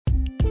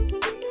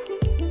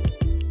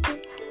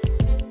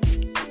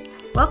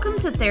Welcome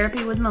to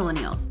Therapy with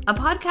Millennials, a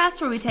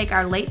podcast where we take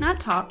our late night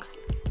talks,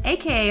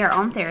 aka our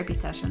own therapy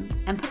sessions,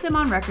 and put them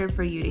on record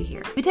for you to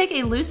hear. We take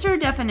a looser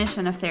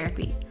definition of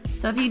therapy,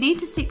 so if you need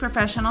to seek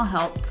professional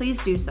help,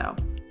 please do so.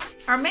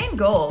 Our main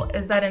goal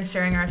is that in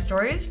sharing our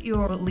stories, you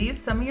will relieve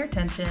some of your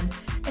tension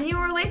and you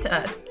will relate to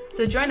us.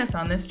 So join us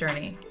on this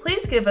journey.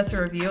 Please give us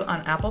a review on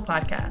Apple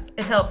Podcasts.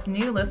 It helps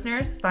new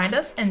listeners find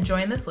us and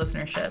join this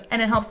listenership,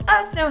 and it helps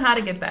us know how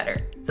to get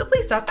better. So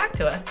please talk back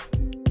to us.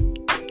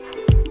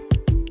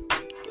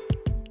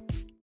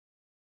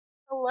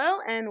 Hello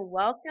and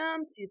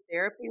welcome to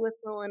Therapy with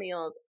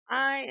Millennials.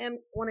 I am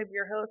one of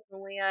your hosts,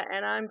 Maleah,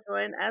 and I'm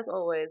joined, as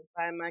always,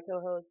 by my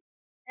co-host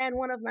and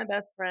one of my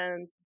best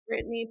friends,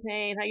 Brittany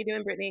Payne. How you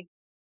doing, Brittany?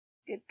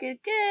 Good.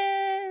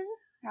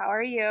 How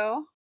are you?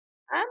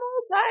 I'm a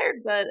little tired,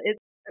 but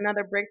it's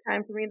another break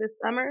time for me this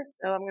summer,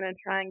 so I'm going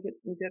to try and get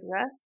some good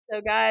rest.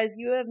 So, guys,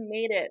 you have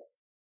made it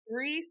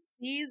 3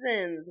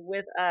 seasons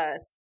with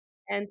us,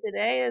 and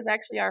today is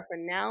actually our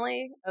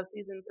finale of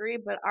season 3,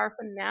 but our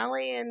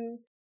finale, and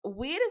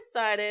we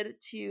decided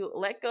to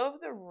let go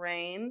of the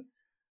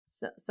reins,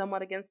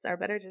 somewhat against our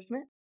better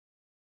judgment,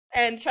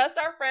 and trust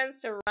our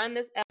friends to run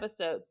this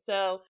episode.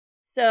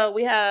 So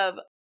we have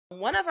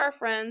one of our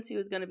friends who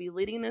is going to be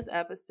leading this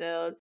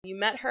episode. You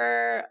met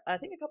her, I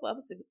think, a couple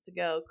episodes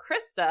ago.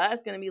 Krista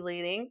is going to be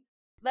leading.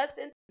 Let's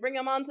bring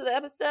them on to the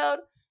episode,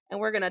 and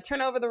we're going to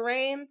turn over the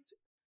reins.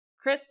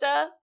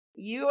 Krista,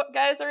 you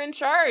guys are in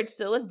charge,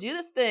 so let's do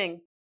this thing.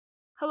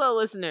 Hello,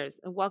 listeners,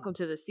 and welcome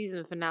to the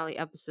season finale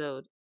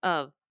episode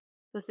of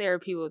the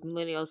Therapy with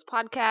Millennials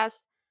podcast.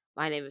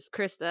 My name is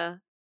Krista.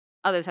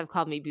 Others have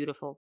called me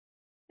beautiful.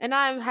 And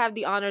I have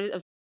the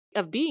honor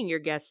of being your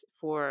guest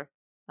for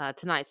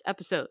tonight's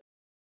episode.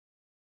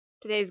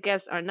 Today's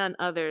guests are none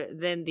other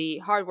than the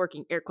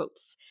hardworking, air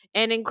quotes,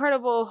 and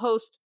incredible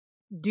host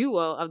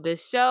duo of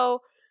this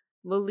show,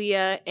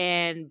 Maleah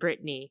and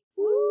Brittany.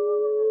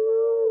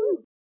 Woo!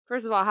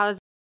 First of all,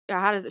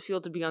 how does it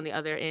feel to be on the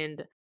other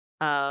end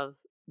of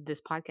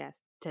this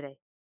podcast today?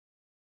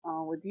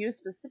 With you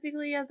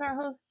specifically as our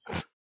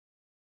host?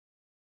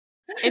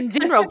 In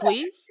general,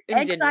 please.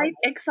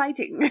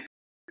 Exciting.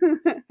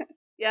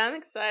 Yeah, I'm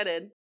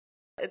excited.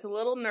 It's a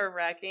little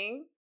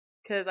nerve-wracking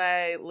because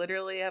I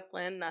literally have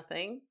planned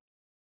nothing.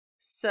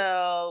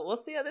 So we'll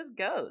see how this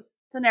goes.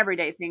 It's an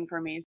everyday thing for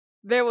me.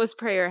 There was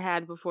prayer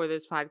had before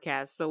this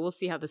podcast, so we'll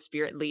see how the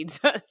Spirit leads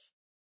us.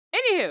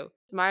 Anywho,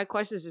 my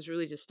questions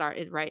just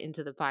started right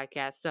into the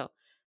podcast. So,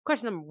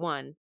 question number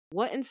 1,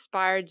 what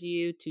inspired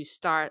you to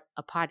start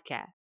a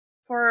podcast?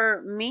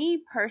 For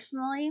me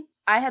personally,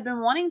 I had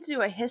been wanting to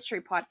do a history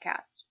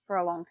podcast for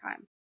a long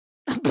time.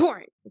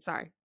 Boring.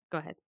 Sorry. Go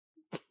ahead.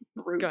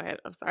 Rude. Go ahead.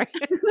 I'm sorry.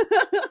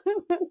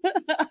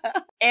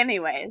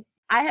 Anyways,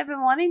 I have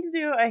been wanting to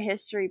do a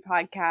history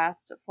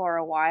podcast for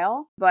a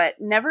while, but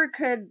never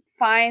could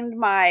find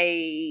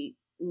my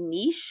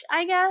niche,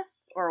 I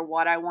guess, or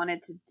what I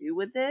wanted to do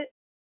with it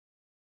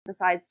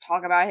besides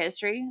talk about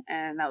history,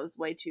 and that was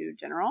way too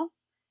general.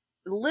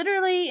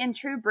 Literally, in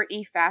true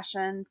Brittany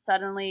fashion,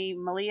 suddenly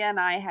Maleah and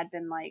I had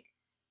been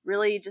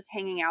really just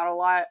hanging out a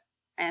lot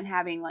and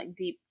having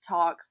deep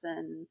talks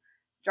and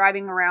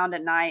driving around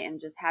at night and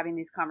just having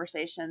these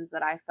conversations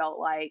that I felt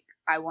like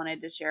I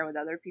wanted to share with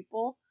other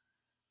people.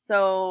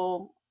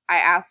 So I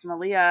asked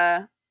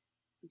Maleah,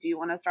 do you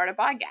want to start a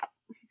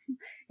podcast?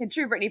 In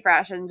true Brittany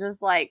fashion,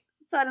 just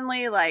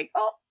suddenly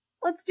oh,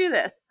 let's do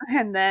this.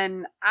 And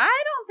then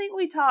I don't think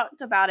we talked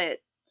about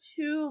it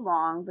too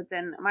long, but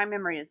then my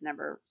memory is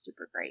never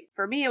super great.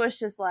 For me, it was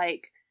just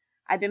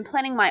I've been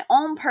planning my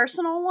own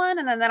personal one,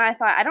 and then I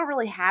thought I don't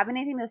really have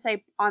anything to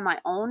say on my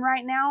own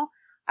right now.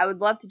 I would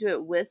love to do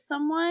it with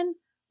someone.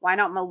 Why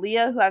not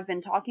Maleah, who I've been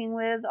talking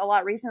with a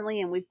lot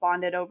recently, and we've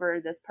bonded over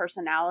this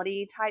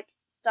personality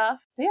types stuff.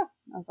 So yeah,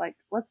 I was like,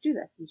 let's do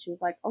this. And she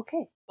was like,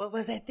 okay. What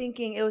was I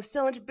thinking? It was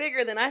so much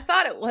bigger than I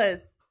thought it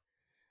was.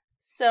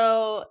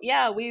 So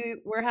yeah,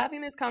 we were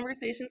having these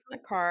conversations in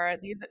the car.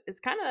 It's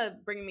kind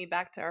of bringing me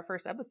back to our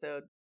first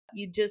episode.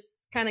 You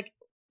just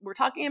we're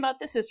talking about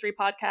this history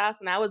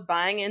podcast, and I was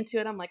buying into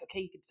it. I'm like,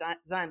 okay, you could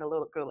design a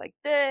little go like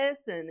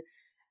this, and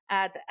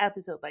add the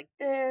episode like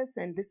this,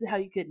 and this is how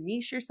you could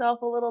niche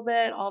yourself a little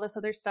bit, all this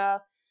other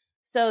stuff.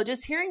 So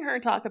just hearing her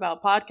talk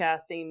about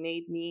podcasting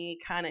made me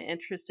kind of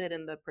interested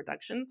in the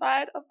production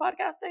side of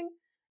podcasting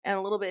and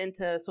a little bit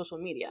into social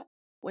media.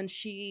 When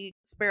she,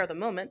 spare of the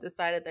moment,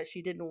 decided that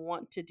she didn't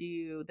want to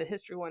do the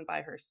history one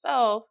by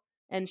herself,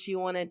 and she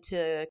wanted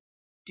to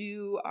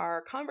do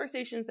our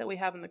conversations that we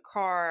have in the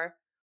car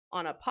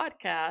on a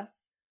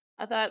podcast,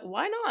 I thought,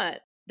 why not?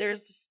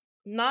 There's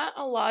not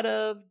a lot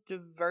of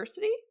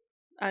diversity.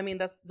 I mean,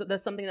 that's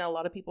something that a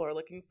lot of people are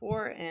looking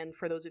for. And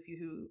for those of you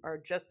who are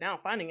just now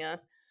finding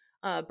us,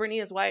 Brittany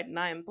is white and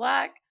I am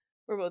black.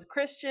 We're both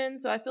Christian.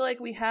 So I feel like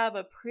we have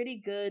a pretty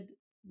good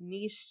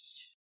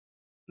niche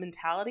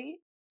mentality.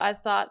 I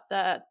thought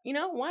that,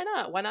 why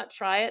not? Why not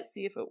try it?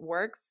 See if it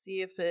works.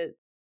 See if it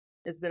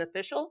is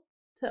beneficial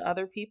to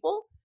other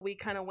people. We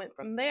kind of went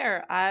from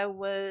there. I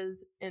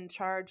was in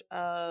charge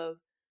of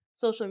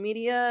social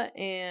media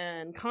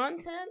and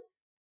content.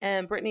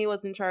 and Brittany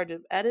was in charge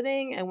of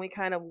editing, and we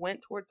kind of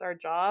went towards our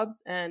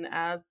jobs. And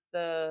as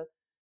the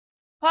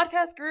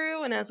podcast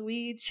grew and as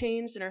we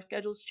changed and our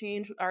schedules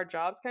changed, our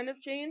jobs kind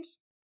of changed.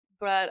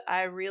 But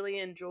I really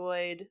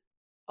enjoyed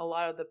a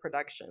lot of the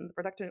production. The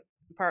production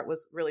part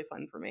was really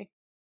fun for me.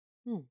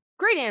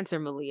 Great answer,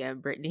 Maleah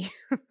and Brittany.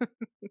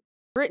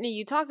 Brittany,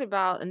 you talked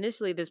about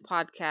initially this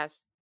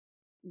podcast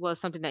was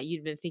something that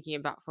you'd been thinking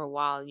about for a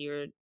while, and you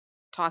were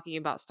talking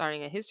about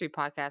starting a history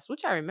podcast,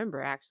 which I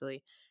remember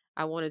actually.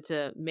 I wanted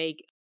to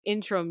make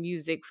intro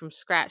music from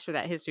scratch for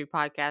that history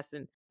podcast,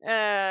 and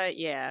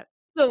yeah,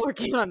 still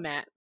working on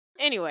that.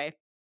 Anyway,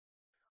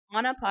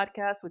 On a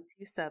podcast with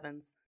 2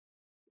 sevens.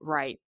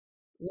 right.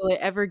 Will it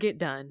ever get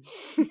done?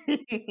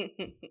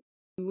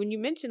 When you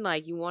mentioned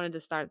like you wanted to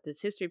start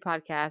this history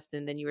podcast,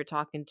 and then you were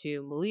talking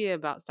to Maleah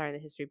about starting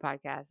the history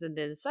podcast, and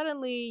then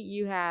suddenly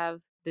you have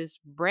this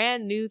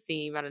brand new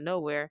theme out of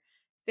nowhere,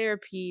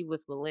 therapy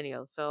with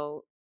millennials.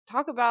 So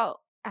talk about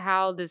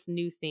how this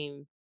new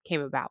theme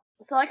came about.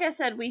 So like I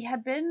said, we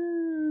had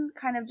been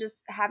kind of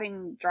just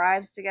having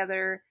drives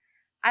together.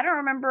 I don't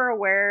remember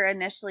where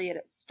initially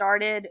it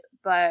started,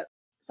 but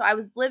so I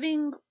was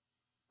living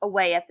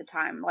away at the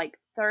time, like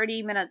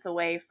 30 minutes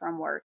away from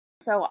work.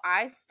 So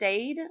I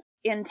stayed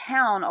in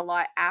town a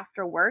lot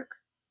after work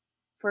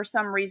for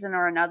some reason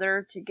or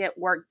another to get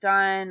work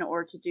done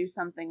or to do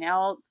something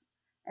else.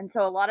 And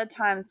so a lot of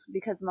times,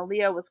 because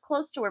Maleah was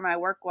close to where my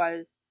work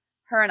was,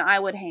 her and I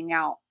would hang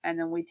out, and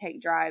then we'd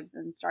take drives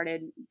and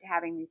started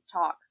having these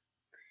talks.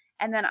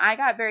 And then I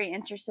got very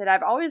interested.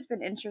 I've always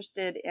been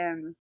interested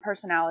in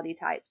personality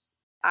types.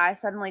 I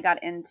suddenly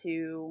got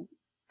into,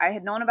 I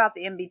had known about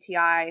the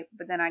MBTI,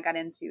 but then I got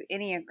into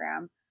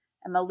Enneagram.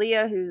 And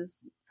Maleah,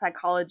 who's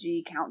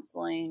psychology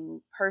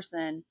counseling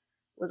person,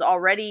 this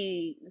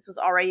was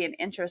already an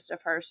interest of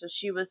hers. So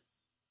she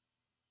was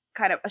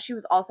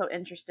also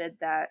interested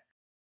that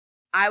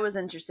I was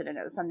interested in.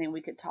 It was something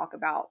we could talk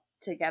about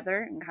together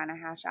and kind of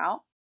hash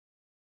out.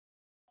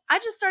 I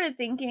just started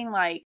thinking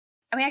like,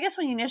 I guess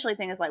when you initially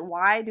think is like,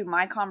 why do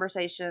my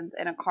conversations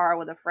in a car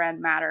with a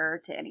friend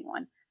matter to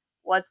anyone?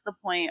 What's the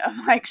point of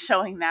like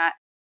showing that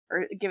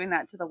or giving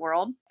that to the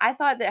world? I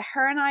thought that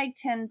her and I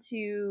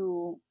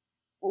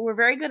we're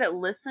very good at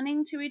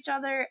listening to each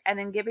other and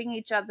then giving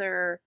each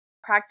other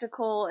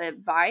practical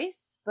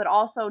advice, but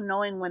also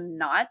knowing when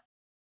not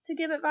to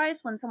give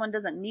advice, when someone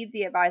doesn't need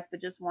the advice, but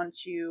just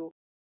wants you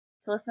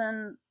to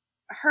listen.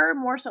 Her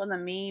more so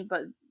than me,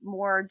 but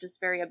more just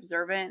very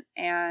observant.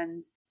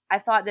 And I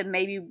thought that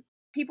maybe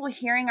people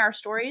hearing our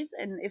stories,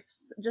 and if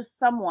just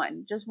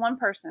one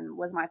person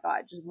was my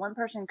thought, just one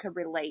person could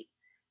relate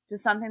to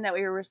something that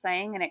we were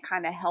saying and it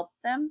kind of helped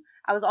them.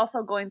 I was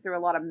also going through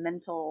a lot of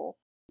mental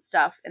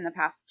stuff in the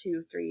past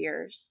 2-3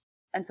 years.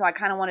 And so I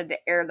kind of wanted to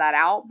air that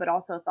out, but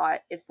also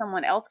thought if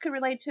someone else could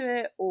relate to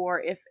it,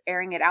 or if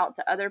airing it out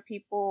to other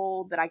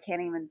people that I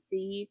can't even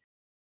see,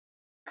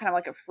 kind of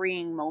like a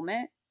freeing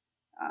moment,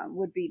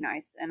 would be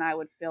nice. And I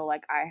would feel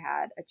like I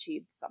had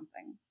achieved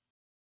something.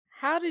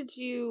 How did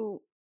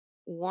you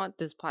want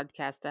this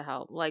podcast to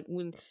help? Like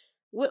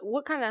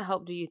what kind of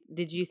help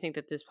did you think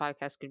that this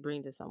podcast could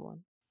bring to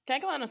someone? Can I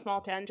go on a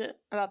small tangent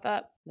about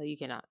that? No, you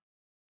cannot.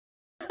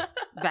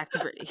 Back to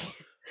Brittany.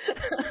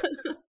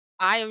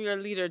 I am your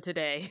leader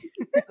today.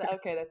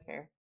 Okay, that's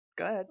fair.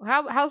 Go ahead.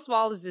 How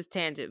small is this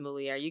tangent,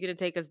 Maleah? Are you going to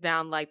take us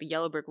down like the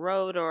yellow brick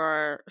road,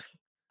 or?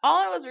 All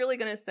I was really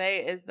going to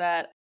say is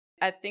that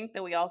I think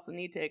that we also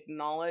need to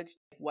acknowledge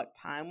what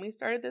time we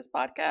started this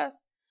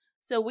podcast.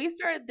 So we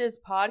started this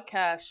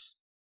podcast,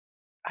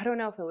 I don't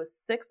know if it was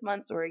 6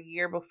 months or a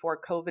year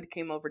before COVID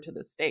came over to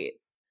the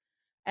States.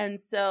 And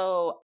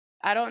so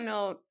I don't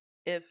know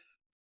if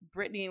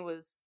Brittany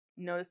was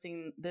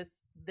noticing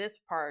this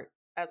part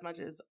as much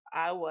as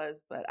I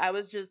was, but I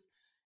was just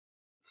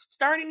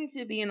starting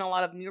to be in a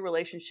lot of new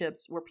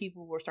relationships where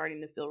people were starting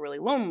to feel really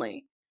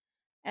lonely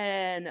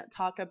and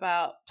talk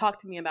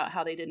to me about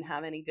how they didn't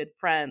have any good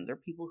friends or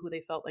people who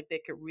they felt like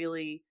they could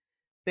really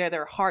bear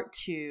their heart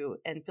to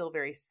and feel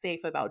very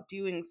safe about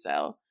doing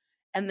so.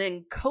 And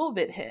then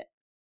COVID hit,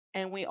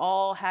 and we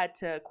all had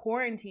to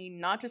quarantine,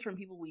 not just from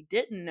people we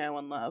didn't know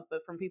and love,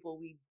 but from people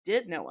we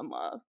did know and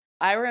love.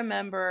 I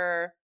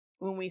remember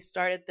when we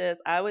started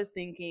this, I was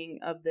thinking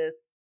of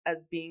this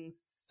as being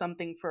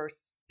something for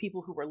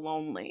people who were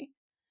lonely,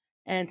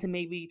 and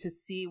to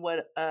see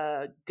what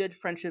a good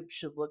friendship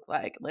should look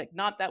like. Like,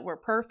 not that we're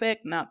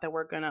perfect, not that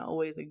we're going to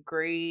always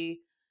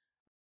agree,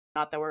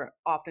 not that we're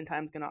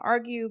oftentimes going to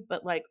argue,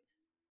 but like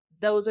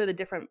those are the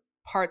different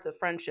parts of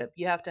friendship.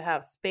 You have to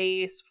have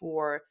space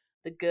for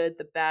the good,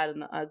 the bad,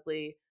 and the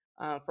ugly,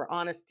 for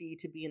honesty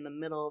to be in the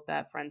middle of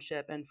that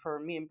friendship. And for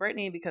me and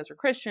Brittany, because we're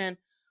Christian,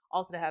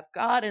 also to have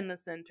God in the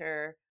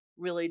center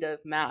really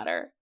does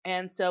matter.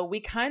 And so we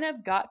kind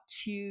of got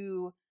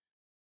to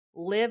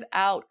live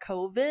out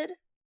COVID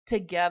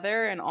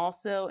together, and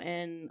also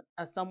in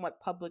a somewhat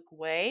public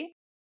way.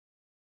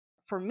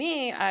 For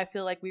me, I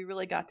feel like we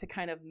really got to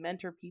kind of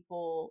mentor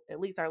people, at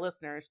least our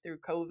listeners, through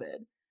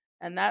COVID.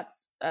 And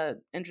that's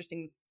an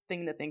interesting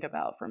thing to think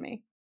about for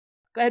me.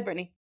 Go ahead,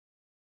 Brittany.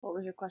 What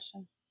was your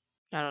question?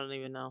 I don't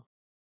even know.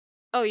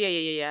 Oh,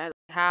 yeah.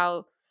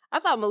 How I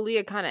thought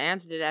Maleah kind of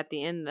answered it at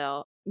the end,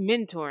 though.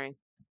 Mentoring.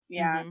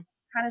 Yeah.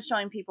 Kind of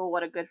showing people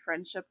what a good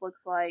friendship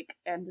looks like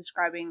and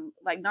describing,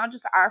 like, not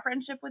just our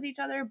friendship with each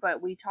other,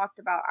 but we talked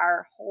about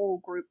our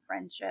whole group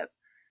friendship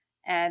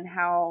and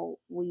how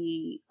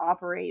we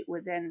operate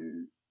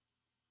within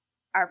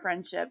our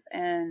friendship.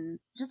 And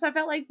just, I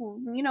felt like,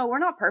 we're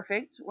not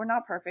perfect. We're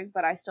not perfect,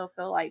 but I still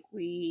feel like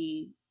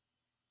we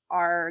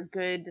are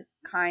good,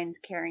 kind,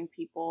 caring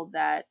people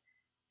that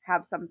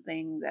have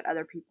something that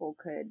other people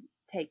could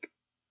take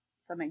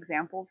some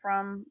example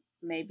from,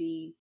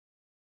 maybe.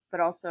 But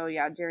also,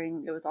 yeah,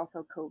 it was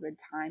also COVID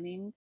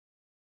timing.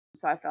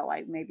 So I felt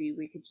like maybe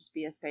we could just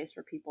be a space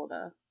for people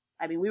to,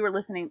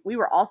 we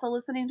were also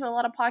listening to a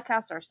lot of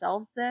podcasts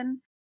ourselves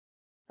then.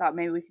 Thought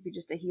maybe we could be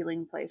just a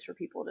healing place for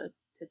people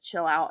to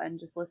chill out and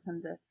just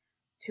listen to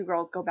two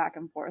girls go back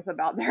and forth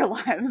about their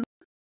lives.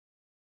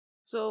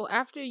 So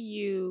after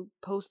you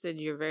posted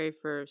your very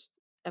first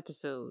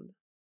episode,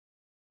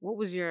 what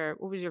was your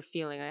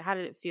feeling? Like, how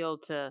did it feel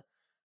to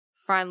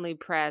finally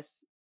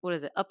press, what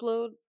is it,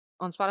 upload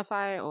on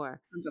Spotify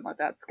or Something like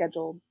that,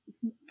 scheduled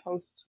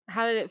post.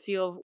 how did it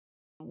feel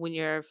when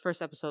your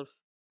first episode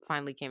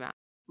finally came out?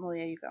 Well,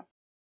 yeah, you go.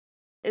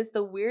 It's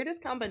the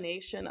weirdest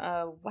combination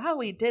of, wow,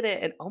 we did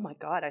it, and oh my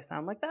God, I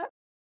sound like that?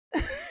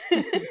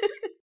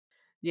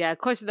 Yeah,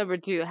 question number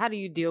 2, how do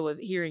you deal with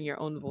hearing your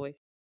own voice?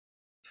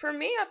 For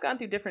me, I've gone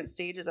through different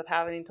stages of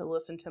having to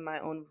listen to my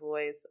own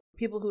voice.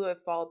 People who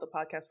have followed the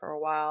podcast for a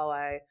while,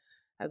 I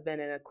have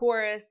been in a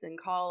chorus in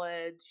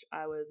college.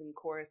 I was in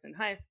chorus in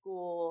high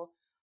school.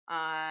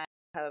 I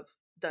have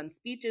done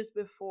speeches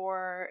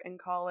before in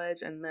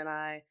college, and then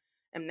I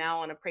am now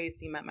on a praise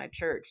team at my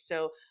church.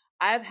 So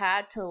I've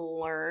had to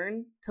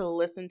learn to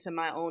listen to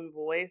my own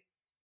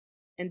voice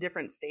in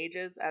different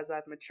stages as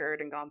I've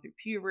matured and gone through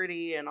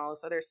puberty and all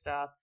this other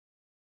stuff.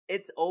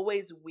 It's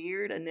always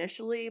weird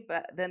initially,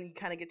 but then you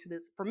kind of get to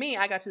this, for me,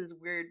 I got to this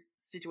weird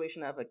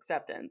situation of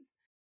acceptance,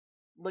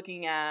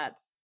 looking at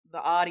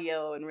the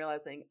audio and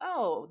realizing,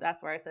 oh,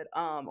 that's where I said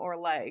or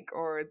like,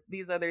 or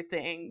these other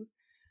things,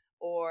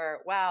 or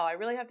wow, I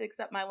really have to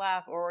accept my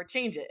laugh or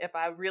change it if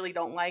I really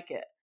don't like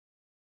it.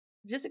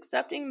 Just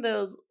accepting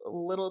those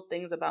little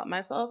things about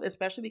myself,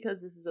 especially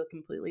because this is a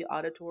completely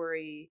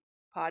auditory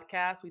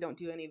podcast. We don't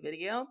do any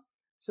video.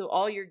 So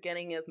all you're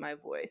getting is my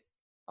voice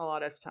a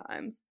lot of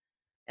times,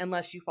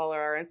 unless you follow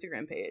our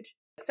Instagram page.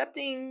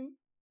 Accepting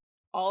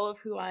all of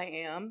who I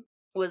am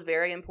was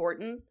very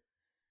important,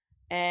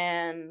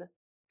 and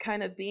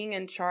kind of being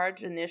in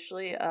charge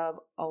initially of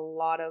a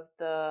lot of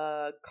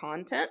the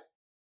content.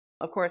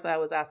 Of course, I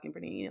was asking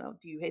Brittany,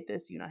 do you hate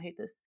this? Do you not hate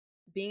this?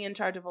 Being in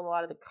charge of a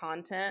lot of the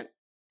content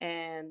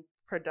and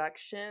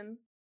production,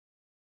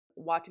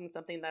 watching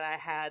something that I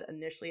had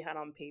initially had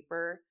on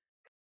paper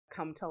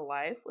come to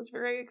life was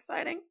very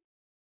exciting.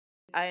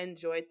 I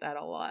enjoyed that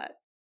a lot.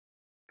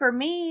 For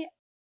me,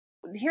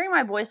 hearing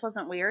my voice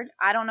wasn't weird.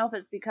 I don't know if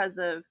it's because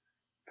of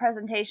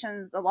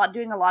presentations,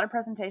 doing a lot of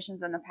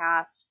presentations in the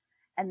past.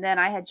 And then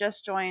I had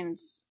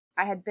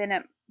been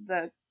at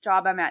the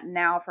job I'm at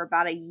now for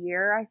about a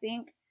year, I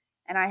think.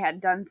 And I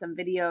had done some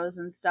videos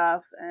and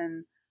stuff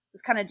and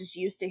was kind of just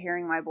used to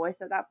hearing my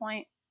voice at that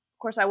point. Of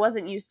course, I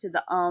wasn't used to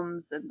the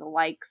ums and the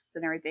likes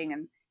and everything.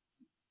 And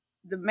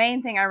the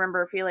main thing I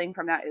remember feeling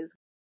from that is,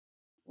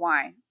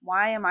 why?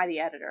 Why am I the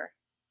editor?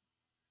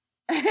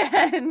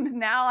 And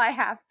now I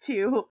have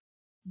to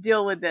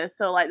deal with this.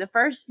 So like the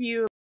first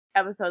few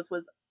episodes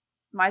was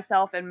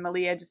myself and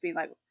Maleah just being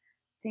like,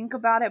 think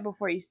about it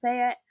before you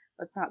say it.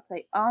 Let's not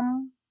say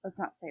let's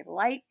not say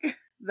like.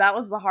 That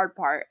was the hard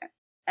part.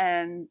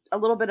 And a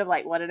little bit of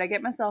like, what did I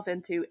get myself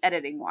into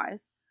editing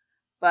wise?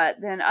 But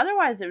then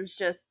otherwise it was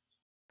just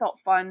felt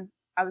fun.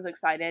 I was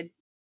excited.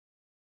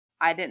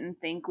 I didn't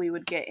think we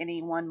would get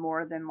anyone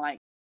more than like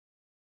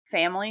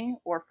family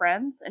or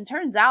friends. And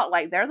turns out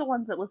like they're the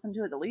ones that listen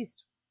to it the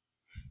least.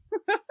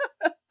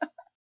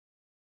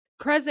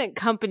 Present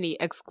company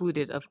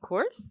excluded, of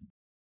course.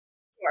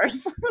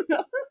 Of course.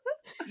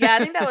 Yeah, I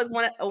think that was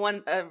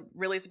one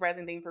really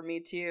surprising thing for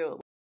me too.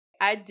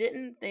 I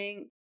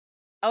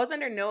was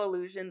under no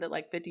illusion that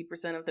like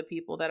 50% of the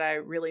people that I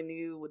really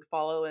knew would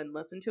follow and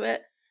listen to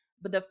it.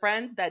 But the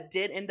friends that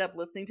did end up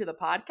listening to the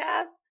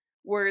podcast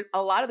were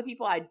a lot of the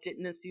people I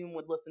didn't assume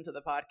would listen to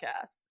the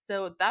podcast.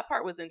 So that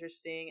part was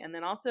interesting. And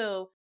then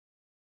also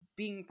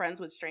being friends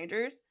with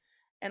strangers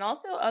and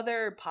also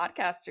other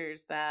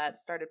podcasters that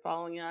started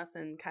following us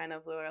and kind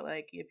of were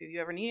like, if you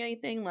ever need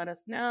anything, let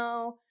us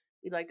know.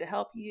 We'd like to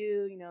help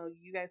you.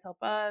 You guys help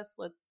us.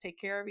 Let's take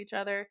care of each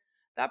other.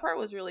 That part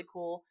was really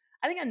cool.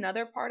 I think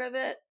another part of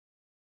it,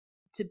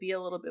 to be a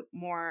little bit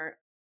more,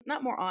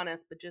 not more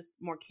honest, but just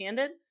more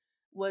candid,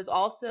 was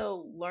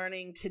also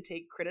learning to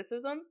take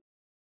criticism.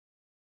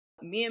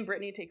 Me and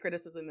Brittany take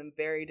criticism in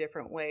very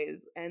different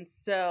ways. And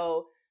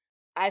so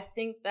I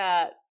think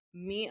that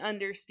me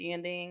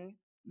understanding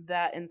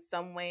that in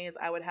some ways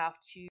I would have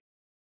to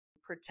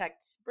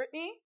protect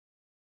Brittany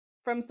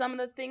from some of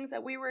the things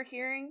that we were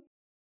hearing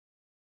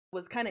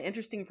was kind of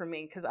interesting for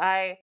me because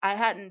I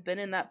hadn't been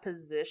in that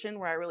position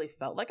where I really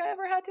felt like I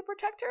ever had to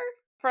protect her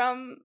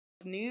from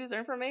news or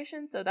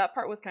information. So that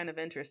part was kind of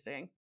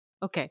interesting.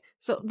 Okay,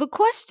 so the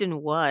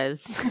question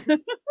was,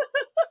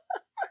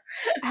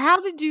 how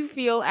did you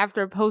feel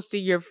after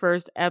posting your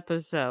first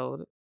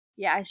episode?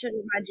 Yeah, I should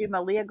remind you,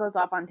 Maleah goes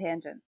off on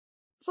tangents.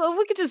 So if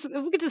we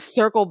could just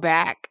circle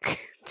back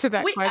to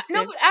that question.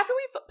 No, but after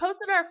we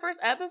posted our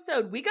first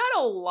episode, we got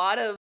a lot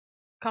of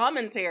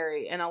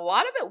commentary, and a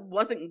lot of it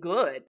wasn't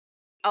good.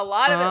 A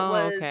lot of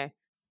it was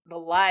the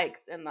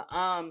likes and the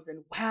ums,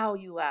 and wow,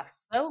 you laugh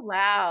so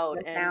loud.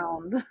 The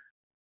sound.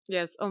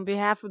 Yes, on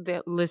behalf of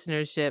the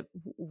listenership,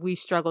 we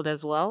struggled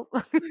as well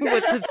with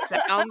the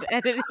sound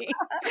editing.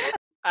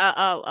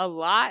 A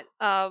lot.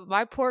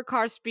 My poor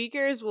car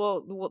speakers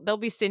they'll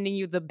be sending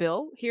you the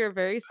bill here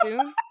very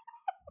soon.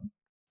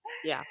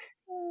 Yeah.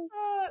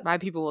 My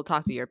people will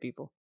talk to your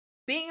people.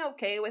 Being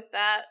okay with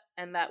that,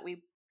 and that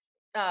we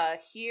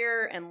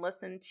hear and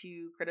listen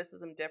to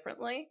criticism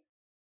differently,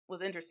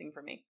 was interesting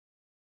for me.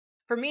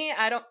 For me,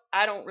 I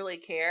don't really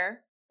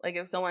care. Like,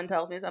 if someone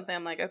tells me something,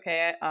 I'm like,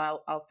 okay,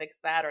 I'll fix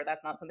that, or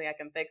that's not something I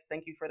can fix.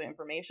 Thank you for the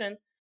information.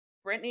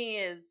 Brittany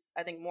is,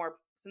 I think, more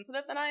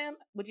sensitive than I am.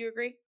 Would you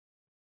agree?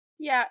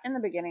 Yeah, in the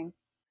beginning.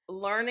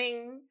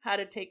 Learning how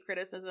to take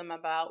criticism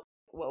about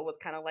what was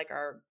kind of like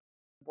our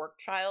work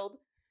child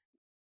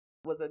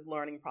was a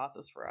learning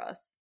process for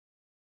us.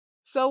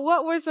 So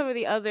what were some of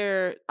the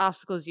other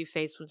obstacles you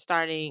faced when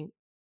starting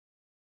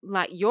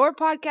like your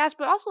podcast,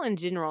 but also in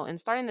general, and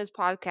starting this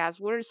podcast?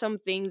 What are some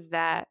things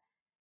that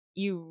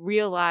you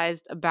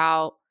realized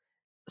about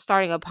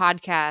starting a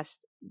podcast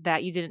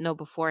that you didn't know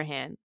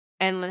beforehand?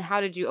 And then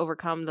how did you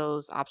overcome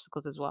those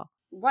obstacles as well?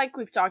 Like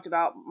we've talked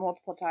about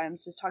multiple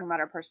times, just talking about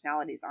our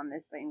personalities on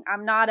this thing.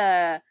 I'm not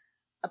a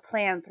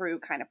plan through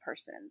kind of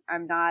person.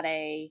 I'm not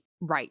a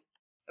right.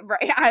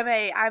 I'm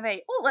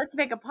a let's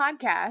make a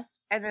podcast,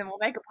 and then we'll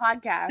make a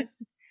podcast,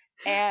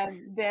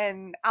 and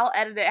then I'll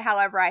edit it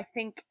however I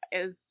think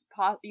is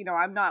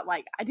I'm not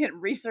like, I didn't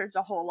research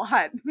a whole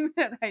lot,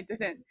 and I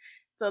didn't.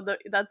 So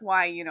that's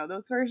why,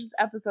 those first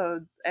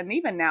episodes, and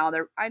even now,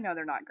 I know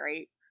they're not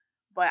great,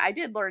 but I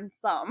did learn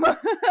some.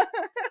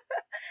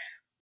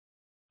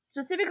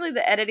 Specifically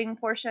the editing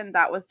portion,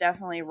 that was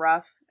definitely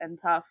rough and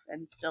tough,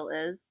 and still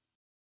is.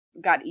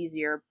 Got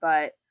easier,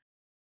 but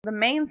the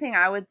main thing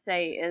I would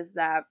say is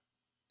that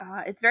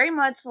it's very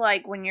much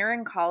like when you're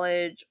in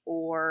college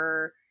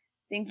or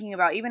thinking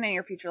about even in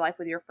your future life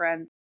with your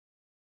friends,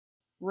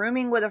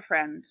 rooming with a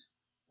friend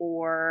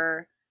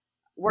or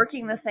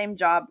working the same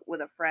job with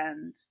a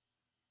friend,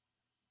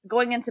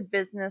 going into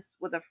business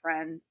with a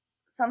friend,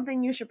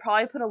 something you should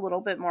probably put a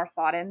little bit more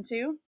thought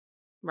into.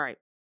 Right.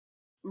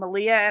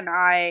 Maleah and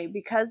I,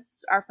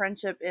 because our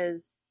friendship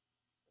is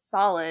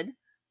solid,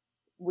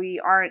 we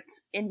aren't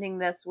ending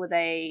this with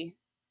a,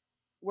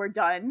 we're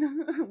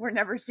done. We're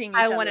never seeing each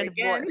other again. I want a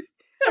divorce.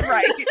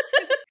 Right.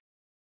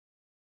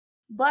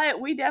 But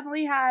we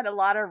definitely had a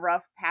lot of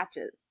rough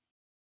patches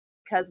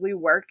because we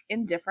work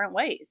in different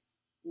ways.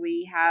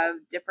 We have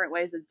different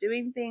ways of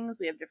doing things.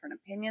 We have different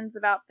opinions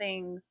about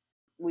things.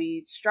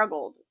 We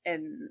struggled,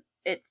 and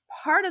it's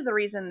part of the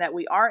reason that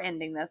we are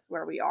ending this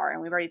where we are,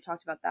 and we've already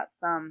talked about that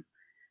some.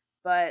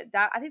 But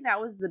I think that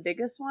was the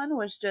biggest one,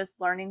 was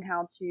just learning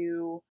how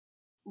to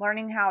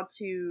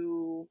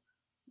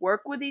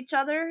work with each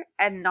other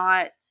and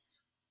not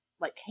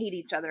like hate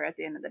each other at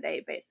the end of the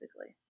day,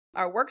 basically.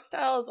 Our work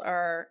styles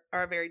are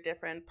very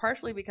different,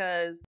 partially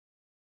because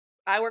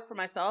I work for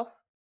myself.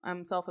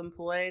 I'm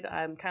self-employed.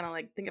 I'm kind of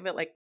like, think of it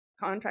like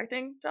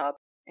contracting job,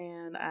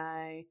 and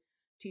I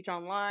teach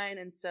online.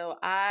 And so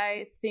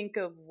I think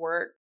of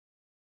work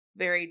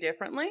very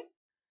differently.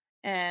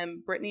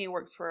 And Brittany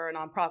works for a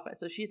nonprofit,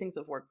 so she thinks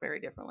of work very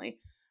differently.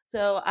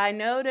 So I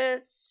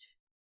noticed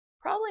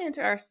probably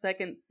into our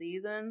second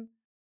season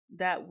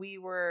that we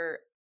were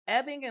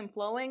ebbing and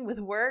flowing with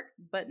work,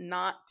 but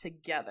not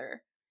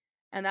together.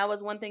 And that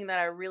was one thing that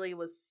I really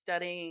was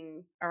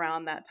studying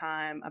around that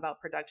time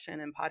about production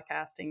and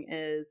podcasting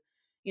is,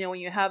 when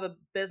you have a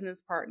business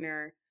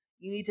partner,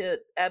 you need to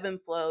ebb and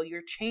flow.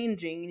 You're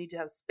changing. You need to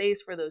have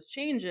space for those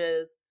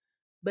changes.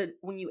 But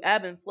when you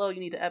ebb and flow, you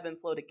need to ebb and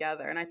flow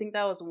together. And I think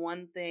that was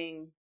one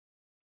thing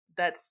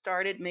that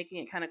started making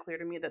it kind of clear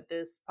to me that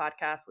this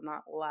podcast would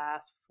not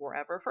last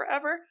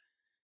forever,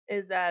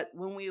 is that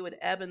when we would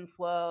ebb and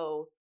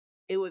flow,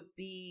 it would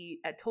be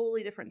at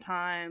totally different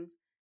times.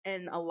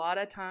 And a lot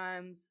of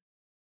times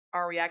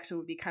our reaction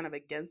would be kind of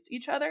against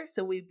each other.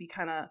 So we'd be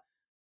kind of,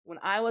 when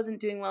I wasn't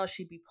doing well,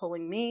 she'd be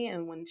pulling me.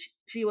 And when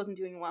she wasn't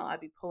doing well, I'd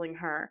be pulling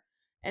her.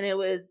 And it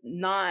was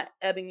not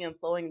ebbing and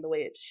flowing the way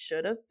it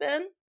should have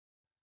been.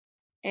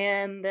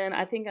 And then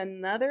I think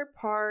another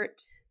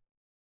part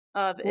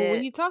of it.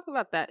 When you talk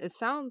about that, it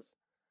sounds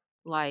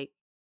like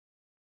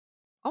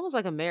almost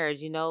like a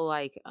marriage,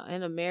 like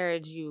in a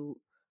marriage, you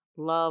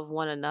love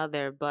one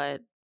another,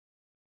 but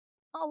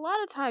a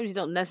lot of times you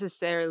don't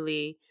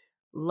necessarily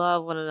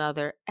love one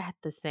another at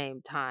the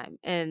same time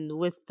and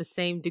with the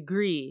same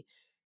degree,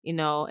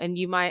 and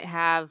you might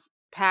have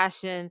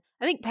passion.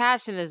 I think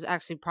passion is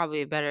actually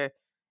probably a better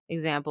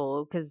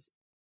example, because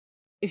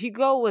if you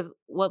go with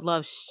what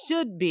love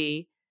should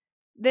be,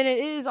 then it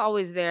is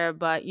always there,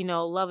 but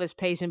love is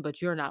patient,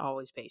 but you're not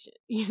always patient,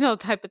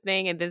 type of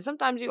thing. And then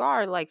sometimes you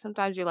are, like,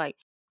 sometimes you're like,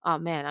 oh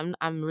man,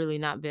 I'm really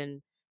not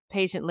been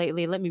patient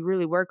lately. Let me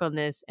really work on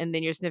this. And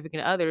then your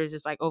significant other is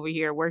just like over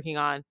here working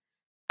on,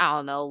 I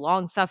don't know,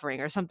 long suffering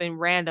or something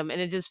random.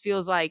 And it just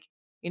feels like,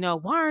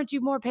 why aren't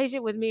you more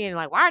patient with me? And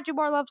like, why aren't you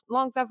more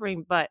long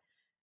suffering? But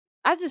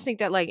I just think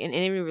that, like, in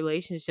any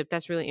relationship,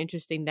 that's really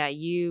interesting that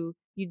you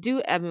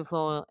do ebb and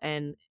flow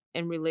and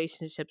in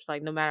relationships,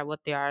 like, no matter what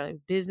they are, like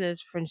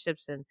business,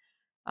 friendships, and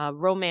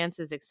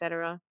romances,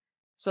 etc.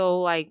 So,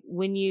 like,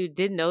 when you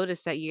did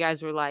notice that you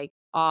guys were like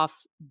off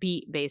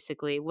beat,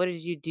 basically, what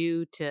did you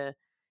do to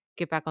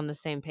get back on the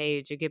same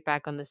page or get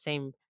back on the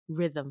same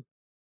rhythm?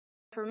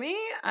 For me,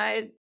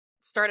 I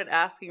started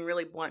asking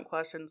really blunt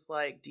questions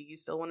like, do you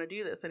still want to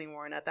do this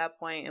anymore? And at that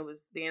point,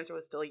 the answer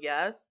was still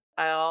yes.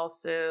 I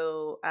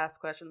also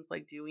asked questions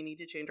like, do we need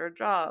to change our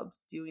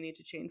jobs? Do we need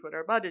to change what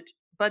our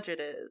budget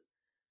is?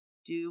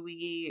 Do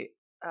we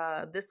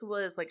this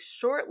was like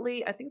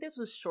I think this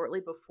was shortly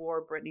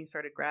before Brittany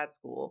started grad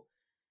school,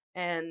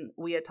 and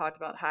we had talked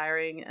about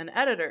hiring an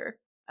editor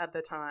at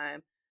the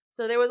time.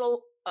 So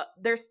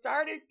there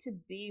started to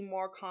be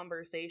more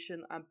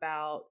conversation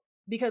about,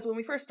 because when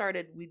we first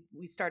started,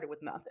 we started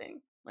with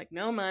nothing, like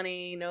no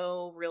money,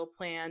 no real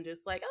plan,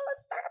 just like, oh,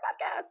 let's start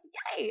a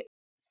podcast, yay.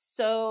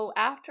 So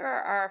after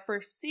our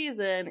first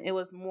season, it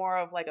was more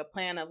of like a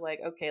plan of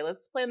like, okay,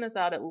 let's plan this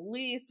out at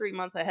least 3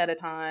 months ahead of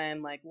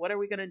time. Like, what are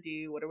we going to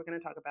do? What are we going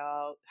to talk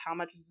about? How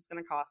much is this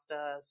going to cost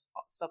us?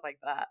 Stuff like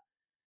that.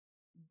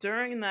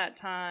 During that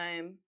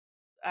time,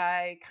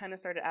 I kind of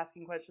started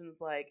asking questions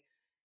like,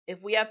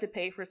 if we have to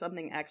pay for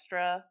something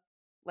extra,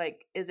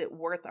 like, is it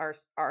worth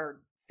our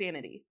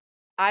sanity?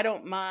 I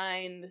don't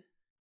mind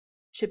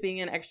chipping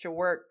in extra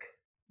work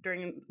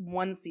during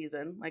one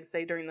season, like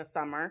say during the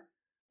summer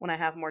when I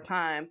have more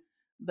time,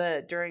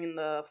 but during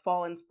the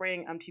fall and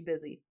spring, I'm too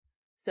busy.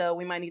 So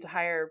we might need to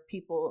hire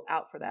people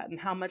out for that. And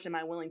how much am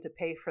I willing to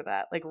pay for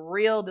that? Like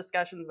real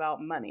discussions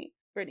about money.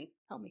 Brittany,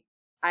 help me.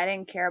 I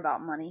didn't care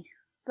about money.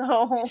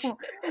 So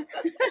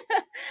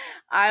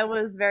I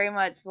was very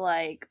much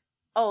like,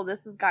 oh,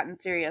 this has gotten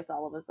serious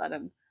all of a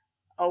sudden.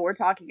 Oh, we're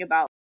talking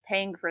about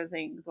paying for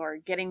things or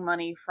getting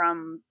money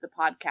from the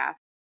podcast.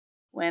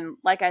 When,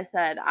 like I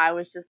said, I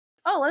was just,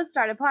 oh, let's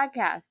start a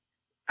podcast.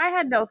 I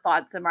had no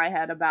thoughts in my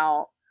head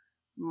about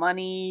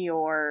money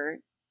or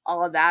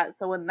all of that.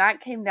 So when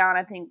that came down,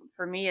 I think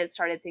for me, it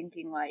started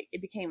thinking like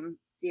it became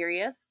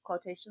serious,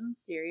 quotation,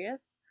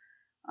 serious.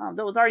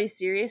 That was already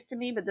serious to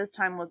me, but this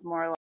time was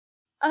more like,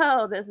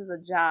 oh, this is a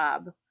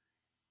job.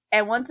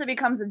 And once it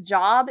becomes a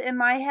job in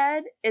my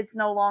head, it's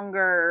no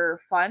longer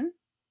fun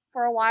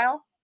for a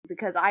while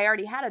because I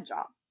already had a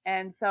job.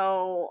 And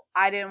so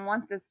I didn't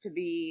want this to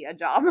be a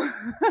job.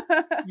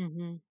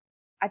 Mm-hmm.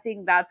 I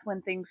think that's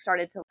when things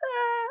started to,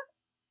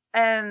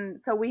 and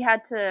so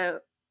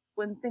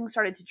when things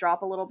started to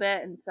drop a little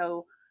bit. And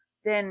so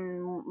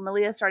then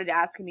Maleah started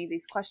asking me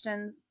these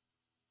questions.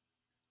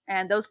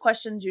 And those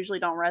questions usually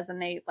don't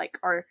resonate, like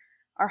are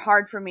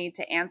hard for me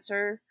to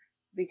answer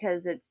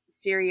because it's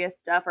serious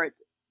stuff, or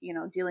it's,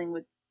 dealing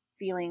with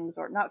feelings,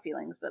 or not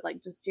feelings, but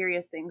like just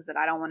serious things that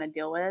I don't want to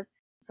deal with.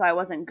 So I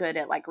wasn't good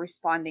at like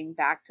responding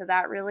back to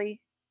that really,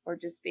 or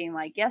just being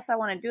like, yes, I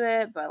want to do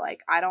it, but like,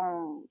 I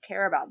don't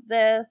care about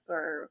this.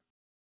 Or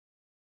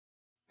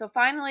so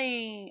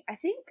finally, I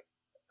think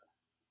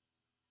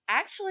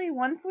actually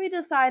once we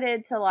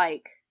decided to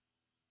like,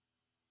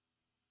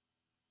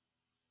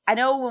 I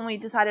know when we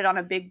decided on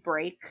a big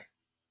break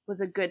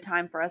was a good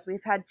time for us. We've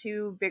had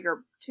two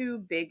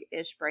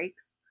big-ish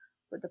breaks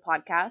with the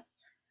podcast.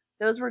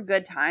 Those were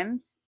good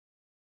times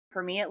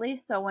for me, at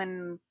least. So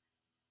when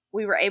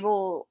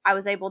I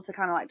was able to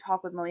kind of like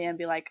talk with Maleah and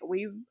be like,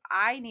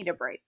 I need a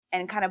break,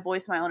 and kind of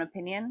voice my own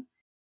opinion,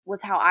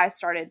 was how I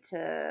started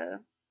to,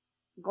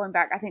 going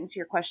back, I think, to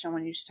your question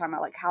when you were talking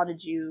about like, how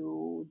did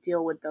you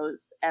deal with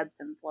those ebbs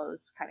and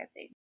flows kind of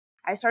thing.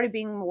 I started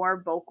being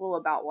more vocal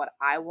about what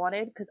I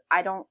wanted, because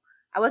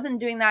I wasn't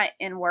doing that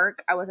in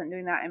work. I wasn't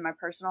doing that in my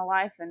personal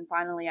life. And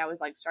finally, I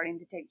was like starting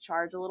to take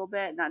charge a little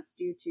bit. And that's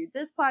due to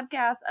this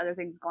podcast, other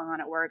things going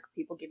on at work,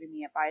 people giving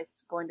me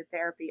advice, going to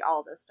therapy, all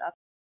of this stuff.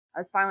 I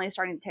was finally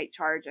starting to take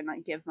charge and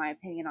like give my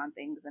opinion on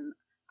things. And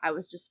I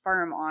was just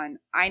firm on,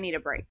 I need a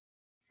break.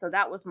 So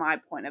that was my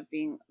point of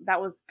being,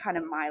 that was kind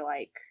of my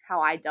like,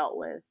 how I dealt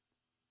with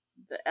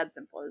the ebbs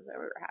and flows that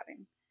we were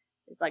having.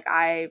 It's like,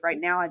 right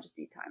now I just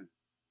need time.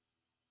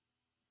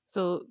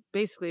 So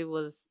basically,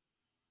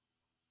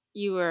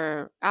 you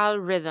were out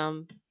of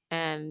rhythm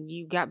and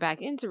you got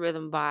back into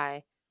rhythm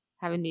by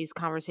having these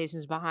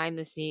conversations behind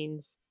the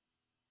scenes,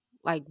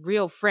 like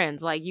real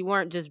friends. Like you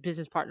weren't just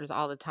business partners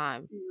all the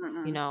time,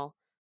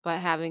 but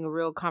having a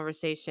real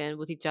conversation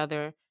with each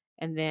other,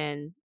 and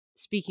then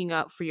speaking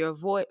up for your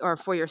voice or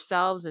for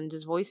yourselves, and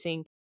just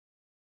voicing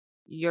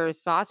your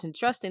thoughts and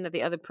trusting that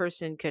the other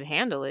person could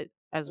handle it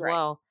as Right.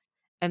 well.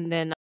 And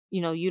then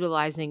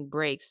utilizing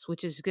breaks,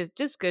 which is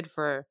just good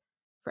for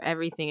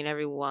everything and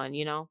everyone.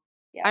 Yeah.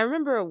 I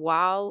remember a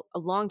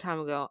long time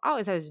ago, I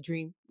always had this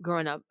dream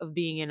growing up of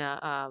being in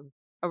a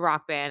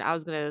rock band. I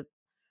was gonna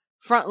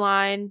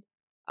frontline,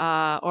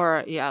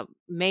 or yeah,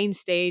 main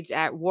stage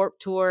at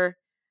Warped Tour.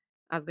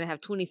 I was gonna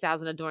have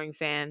 20,000 adoring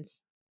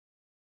fans.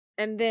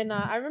 And then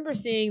I remember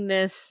seeing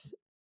this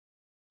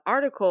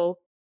article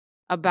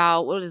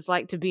about what it's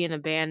like to be in a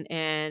band,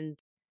 and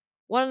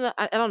one of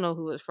I don't know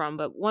who it was from,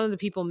 but one of the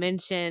people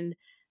mentioned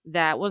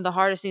that one of the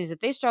hardest things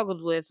that they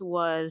struggled with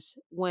was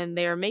when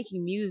they were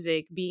making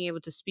music, being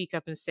able to speak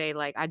up and say,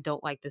 like, I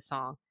don't like this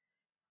song.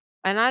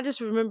 And I just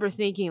remember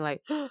thinking,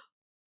 like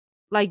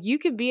you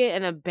could be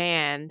in a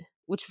band,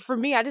 which for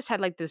me, I just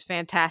had like this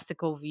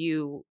fantastical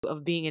view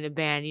of being in a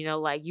band,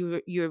 like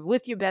you're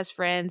with your best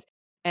friends,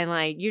 and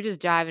like you're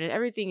just jiving and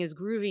everything is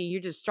groovy.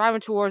 You're just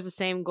striving towards the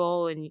same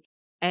goal,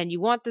 and you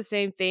want the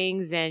same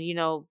things, and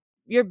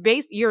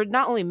you're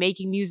not only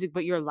making music,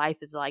 but your life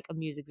is like a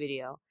music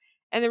video.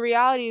 And the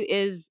reality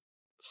is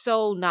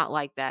so not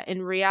like that.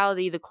 In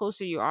reality, the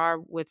closer you are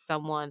with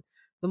someone,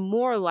 the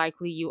more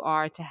likely you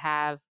are to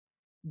have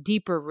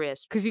deeper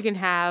risks, because you can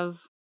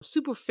have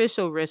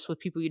superficial risks with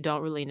people you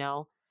don't really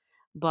know,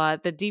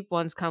 but the deep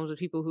ones comes with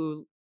people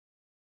who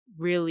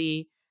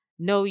really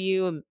know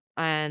you,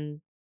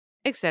 and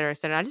et cetera, et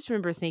cetera. I just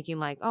remember thinking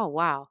like, oh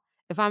wow,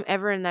 if I'm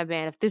ever in that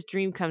band, if this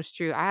dream comes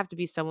true, I have to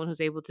be someone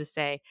who's able to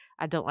say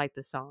I don't like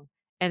this song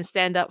and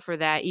stand up for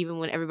that, even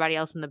when everybody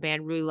else in the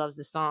band really loves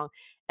the song,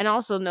 and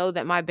also know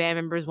that my band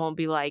members won't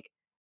be like,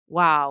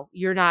 wow,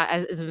 you're not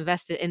as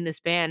invested in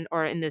this band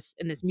or in this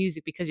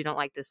music because you don't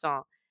like this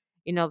song.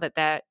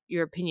 That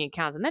your opinion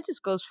counts, and that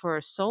just goes for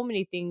so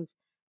many things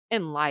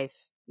in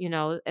life.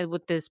 And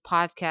with this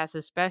podcast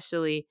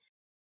especially,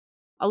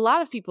 a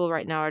lot of people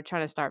right now are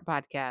trying to start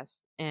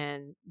podcasts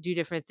and do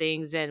different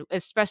things, and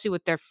especially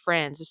with their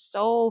friends. There's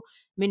so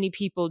many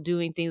people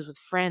doing things with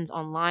friends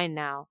online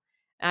now,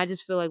 and I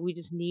just feel like we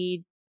just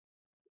need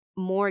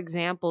more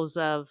examples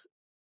of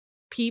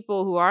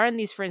people who are in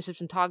these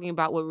friendships and talking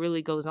about what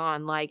really goes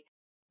on. Like,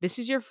 this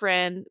is your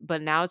friend,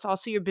 but now it's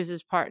also your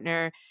business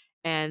partner.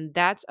 And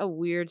that's a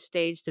weird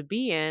stage to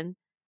be in,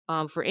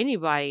 for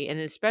anybody, and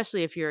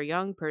especially if you're a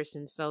young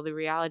person. So the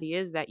reality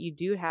is that you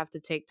do have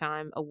to take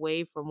time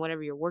away from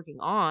whatever you're working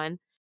on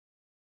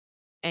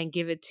and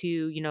give it to,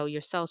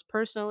 yourselves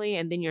personally,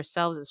 and then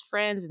yourselves as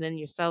friends, and then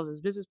yourselves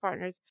as business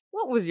partners.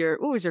 What was your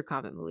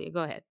comment, Maleah?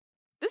 Go ahead.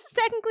 This is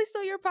technically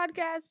still your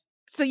podcast,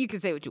 so you can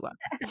say what you want.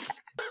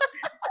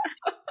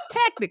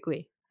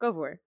 Technically. Go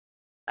for it.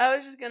 I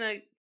was just going to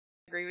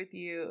agree with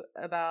you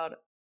about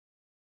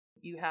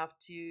you have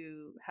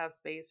to have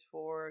space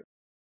for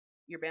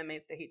your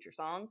bandmates to hate your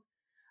songs.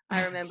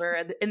 I remember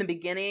in the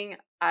beginning,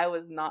 I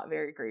was not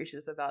very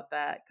gracious about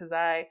that because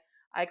I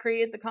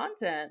created the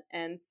content.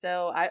 And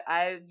so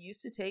I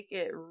used to take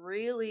it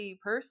really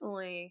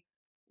personally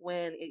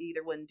when it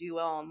either wouldn't do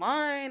well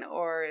online,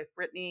 or if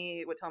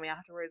Brittany would tell me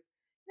afterwards,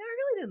 I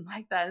really didn't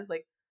like that. It's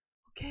like,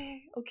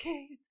 okay,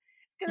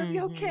 it's going to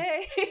be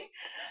okay.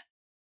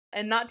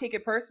 And not take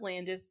it personally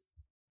and just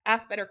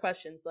ask better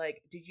questions.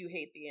 Like, did you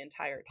hate the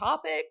entire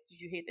topic?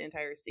 Did you hate the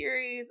entire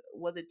series?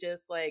 Was it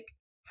just like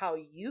how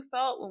you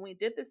felt when we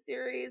did this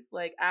series?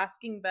 Like,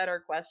 asking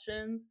better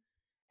questions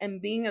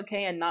and being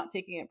okay and not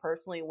taking it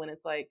personally when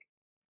it's like,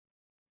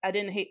 I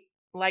didn't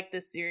like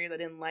this series. I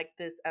didn't like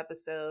this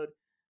episode.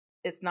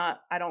 It's not,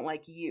 I don't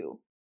like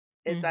you.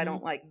 It's, I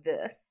don't like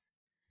this.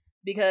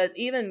 Because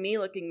even me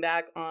looking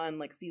back on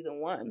like season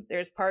 1,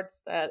 there's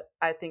parts that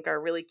I think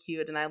are really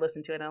cute, and I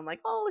listen to it and I'm like,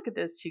 oh, look at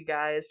those 2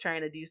 guys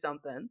trying to do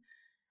something.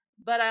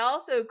 But I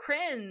also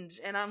cringe,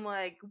 and I'm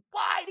like,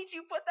 why did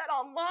you put that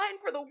online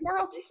for the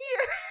world to hear?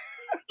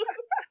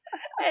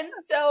 And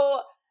so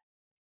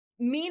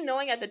me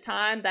knowing at the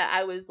time that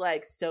I was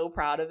like so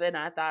proud of it, and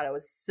I thought it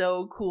was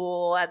so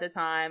cool at the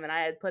time, and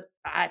I had put,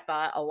 I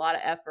thought, a lot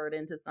of effort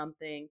into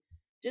something,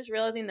 just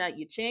realizing that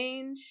you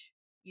change,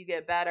 you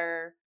get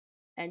better,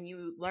 and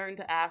you learn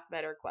to ask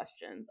better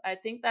questions. I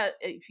think that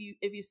if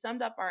you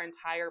summed up our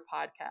entire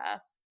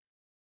podcast,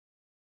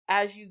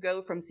 as you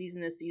go from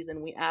season to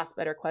season, we ask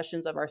better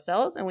questions of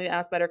ourselves, and we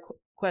ask better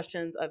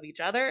questions of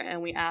each other,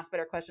 and we ask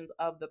better questions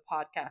of the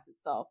podcast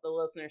itself, the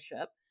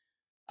listenership,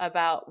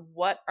 about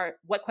what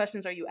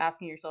questions are you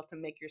asking yourself to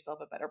make yourself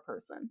a better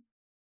person.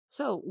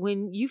 So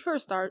when you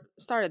first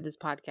started this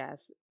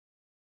podcast,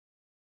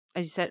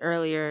 as you said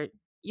earlier,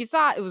 you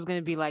thought it was going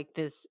to be like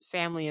this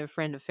family and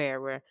friend affair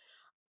where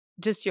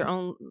just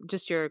your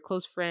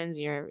close friends,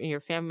 your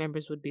family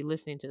members would be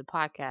listening to the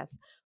podcast,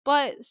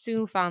 but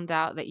soon found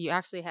out that you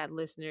actually had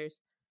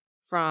listeners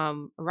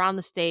from around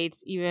the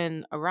States,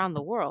 even around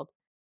the world.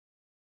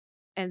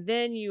 And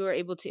then you were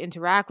able to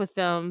interact with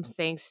them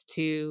thanks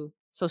to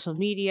social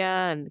media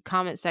and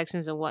comment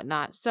sections and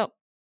whatnot. So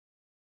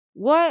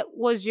what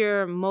was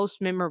your most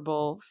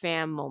memorable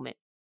fan moment?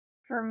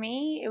 For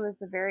me, I think it was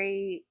the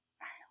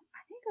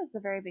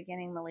very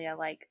beginning, Maleah,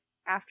 like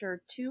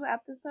after 2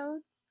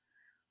 episodes.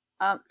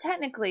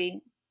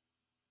 Technically,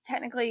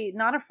 technically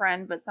not a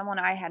friend, but someone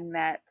I had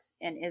met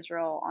in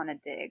Israel on a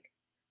dig.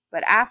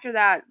 But after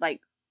that,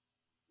 like,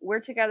 we're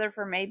together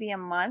for maybe a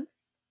month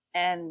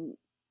and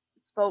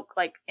spoke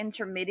like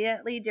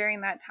intermittently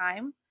during that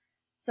time.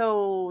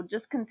 So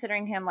just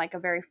considering him like a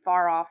very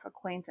far off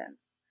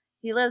acquaintance.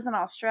 He lives in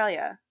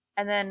Australia.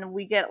 And then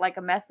we get like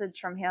a message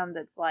from him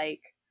that's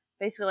like,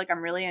 basically like,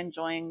 I'm really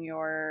enjoying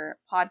your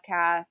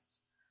podcast.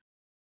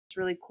 It's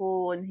really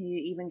cool. And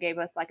he even gave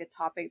us like a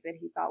topic that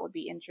he thought would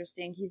be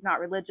interesting. He's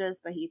not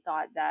religious, but he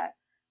thought that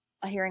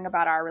hearing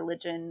about our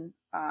religion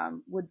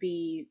would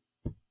be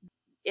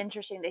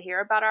interesting to hear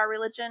about our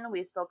religion.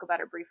 We spoke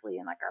about it briefly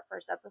in like our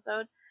first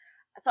episode.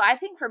 So I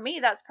think for me,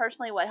 that's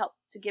personally what helped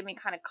to give me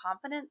kind of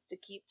confidence to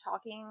keep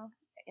talking.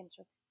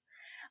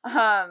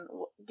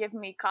 Give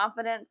me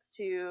confidence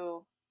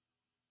to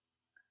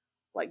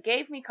what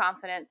gave me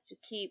confidence to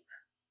keep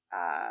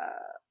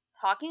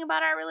talking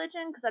about our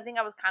religion, because I think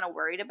I was kind of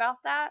worried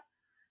about that,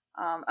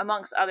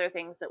 amongst other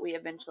things that we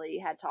eventually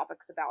had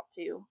topics about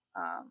too.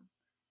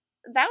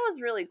 That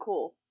was really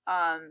cool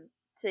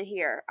to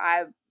hear.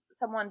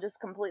 Someone just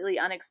completely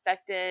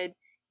unexpected,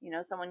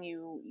 someone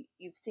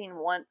you've seen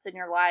once in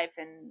your life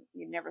and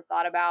you never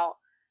thought about.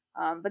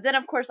 But then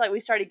of course, like, we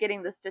started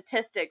getting the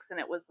statistics, and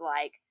it was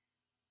like,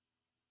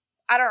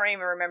 I don't even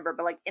remember,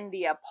 but like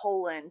India,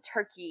 Poland,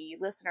 Turkey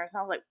listeners. And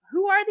I was like,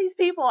 who are these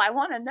people? I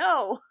want to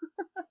know.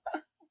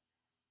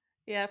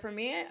 Yeah, for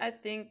me, I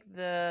think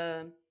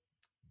the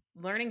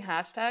learning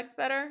hashtags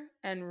better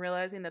and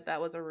realizing that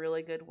was a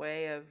really good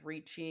way of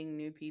reaching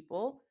new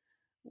people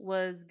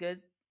was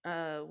good.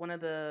 One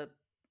of the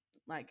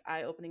like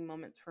eye-opening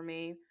moments for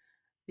me,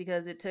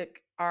 because it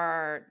took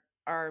our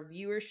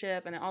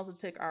viewership, and it also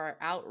took our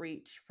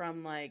outreach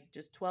from like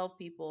just 12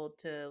 people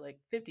to like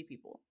 50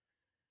 people.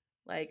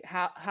 Like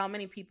how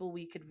many people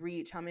we could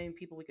reach, how many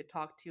people we could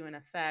talk to and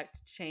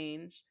affect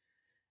change.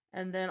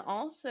 And then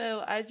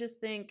also, I just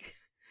think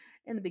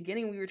in the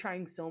beginning we were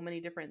trying so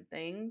many different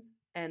things,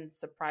 and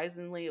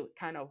surprisingly it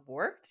kind of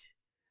worked.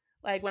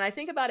 Like, when I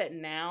think about it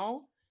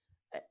now,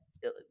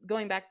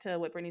 going back to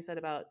what Brittany said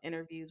about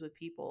interviews with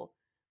people,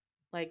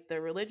 like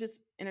the religious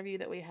interview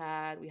that we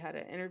had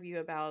an interview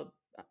about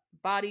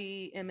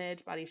body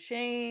image, body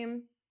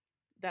shame.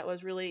 That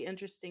was really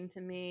interesting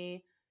to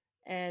me.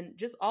 And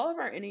just all of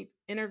our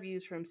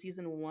interviews from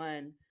season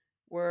 1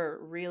 were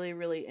really,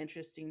 really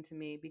interesting to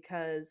me,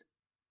 because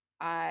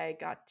I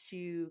got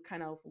to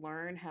kind of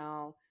learn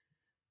how,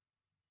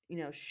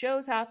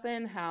 shows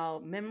happen, how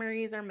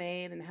memories are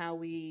made, and how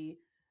we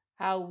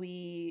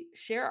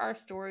share our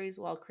stories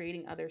while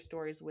creating other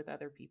stories with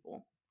other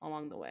people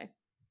along the way.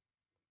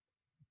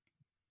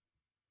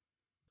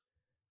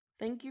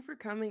 Thank you for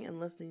coming and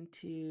listening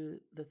to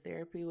the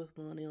Therapy with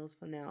Millennials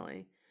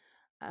finale.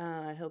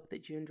 I hope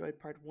that you enjoyed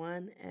part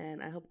 1,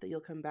 and I hope that you'll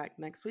come back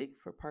next week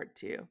for part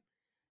 2.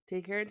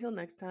 Take care until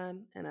next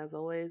time, and as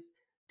always,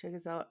 check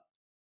us out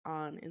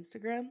on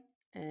Instagram,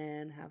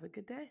 and have a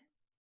good day.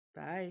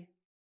 Bye.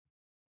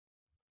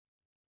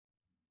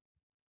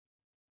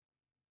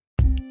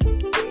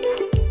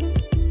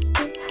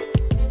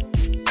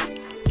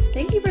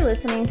 Thank you for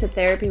listening to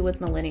Therapy with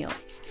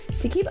Millennials.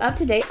 To keep up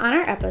to date on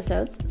our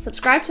episodes,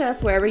 subscribe to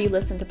us wherever you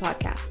listen to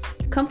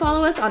podcasts. Come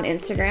follow us on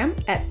Instagram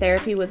at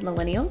Therapy with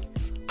Millennials,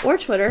 or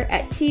Twitter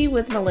at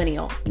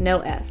 @TWithMillennial,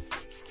 no S.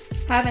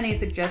 Have any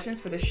suggestions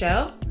for the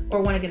show,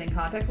 or want to get in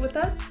contact with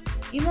us?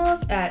 Email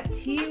us at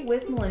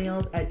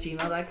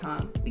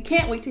twithmillennials@gmail.com. We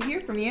can't wait to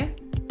hear from you.